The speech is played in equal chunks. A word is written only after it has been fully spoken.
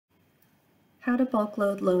How to bulk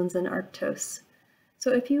load loans in Arctos.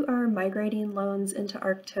 So if you are migrating loans into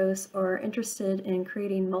Arctos or interested in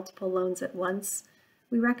creating multiple loans at once,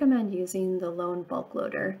 we recommend using the loan bulk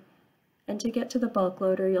loader. And to get to the bulk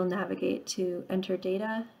loader, you'll navigate to Enter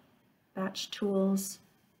Data, Batch Tools,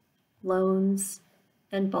 Loans,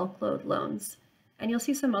 and Bulk Load Loans. And you'll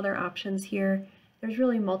see some other options here. There's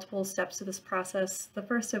really multiple steps to this process, the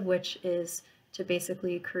first of which is to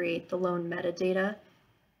basically create the loan metadata.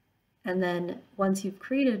 And then once you've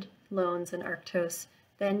created loans in Arctos,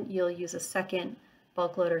 then you'll use a second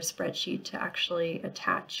bulk loader spreadsheet to actually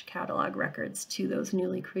attach catalog records to those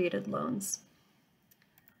newly created loans.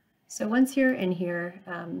 So once you're in here,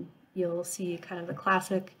 you'll see kind of the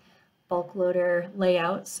classic bulk loader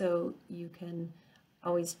layout. So you can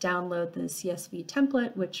always download the CSV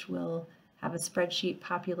template, which will have a spreadsheet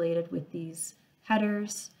populated with these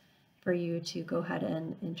headers for you to go ahead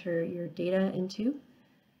and enter your data into.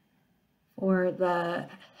 For the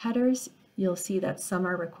headers, you'll see that some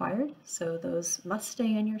are required, so those must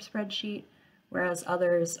stay in your spreadsheet, whereas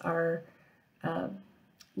others are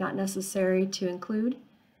not necessary to include.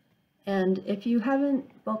 And if you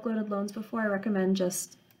haven't bulk loaded loans before, I recommend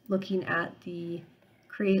just looking at the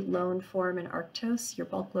Create Loan form in Arctos. Your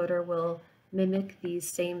bulk loader will mimic these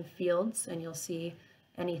same fields, and you'll see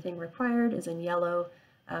anything required is in yellow,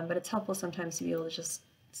 but it's helpful sometimes to be able to just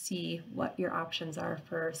see what your options are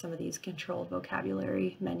for some of these controlled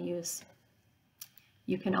vocabulary menus.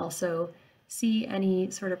 You can also see any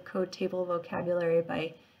sort of code table vocabulary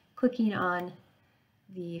by clicking on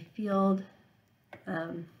the field.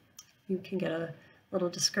 You can get a little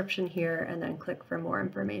description here and then click for more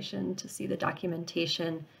information to see the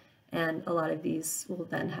documentation, and a lot of these will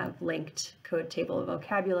then have linked code table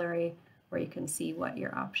vocabulary where you can see what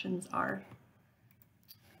your options are.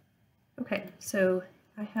 Okay, so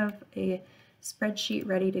I have a spreadsheet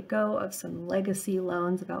ready to go of some legacy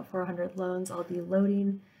loans, about 400 loans I'll be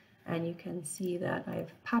loading, and you can see that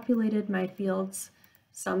I've populated my fields.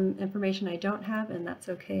 Some information I don't have, and that's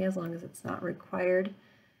okay as long as it's not required.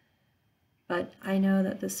 But I know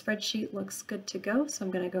that this spreadsheet looks good to go, so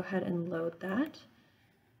I'm going to go ahead and load that.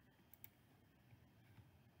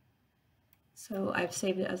 So I've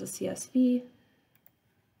saved it as a CSV.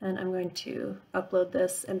 And I'm going to upload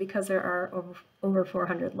this, and because there are over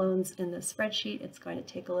 400 loans in this spreadsheet, it's going to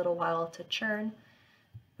take a little while to churn.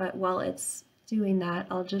 But while it's doing that,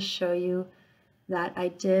 I'll just show you that I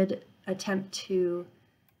did attempt to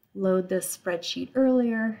load this spreadsheet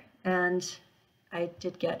earlier, and I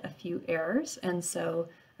did get a few errors, and so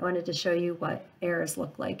I wanted to show you what errors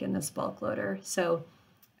look like in this bulk loader. So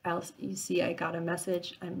you see I got a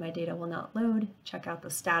message, my data will not load. Check out the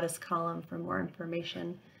status column for more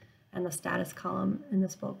information. And the status column in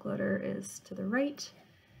this bulk loader is to the right.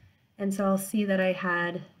 And so I'll see that I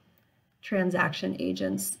had transaction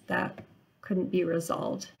agents that couldn't be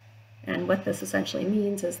resolved. And what this essentially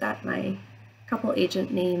means is that my couple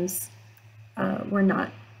agent names were not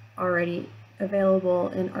already available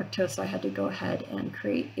in Arctos, so I had to go ahead and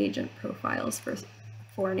create agent profiles for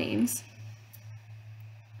 4 names.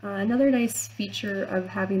 Another nice feature of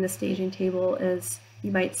having the staging table is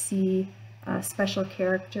you might see special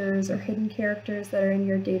characters or hidden characters that are in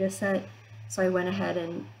your data set. So I went ahead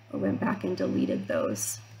and went back and deleted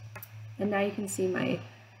those. And now you can see my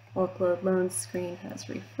bulk load loans screen has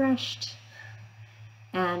refreshed.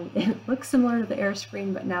 And it looks similar to the error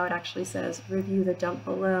screen, but now it actually says review the dump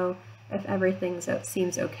below. If everything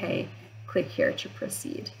seems okay, click here to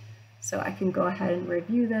proceed. So I can go ahead and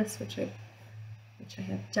review this, which I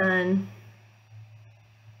have done.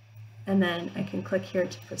 And then I can click here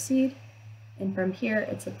to proceed. And from here,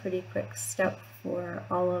 it's a pretty quick step for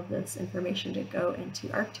all of this information to go into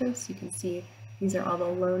Arctos. You can see these are all the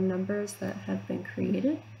loan numbers that have been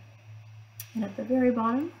created. And at the very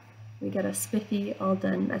bottom, we get a spiffy all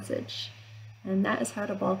done message. And that is how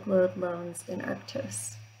to bulk load loans in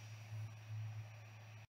Arctos.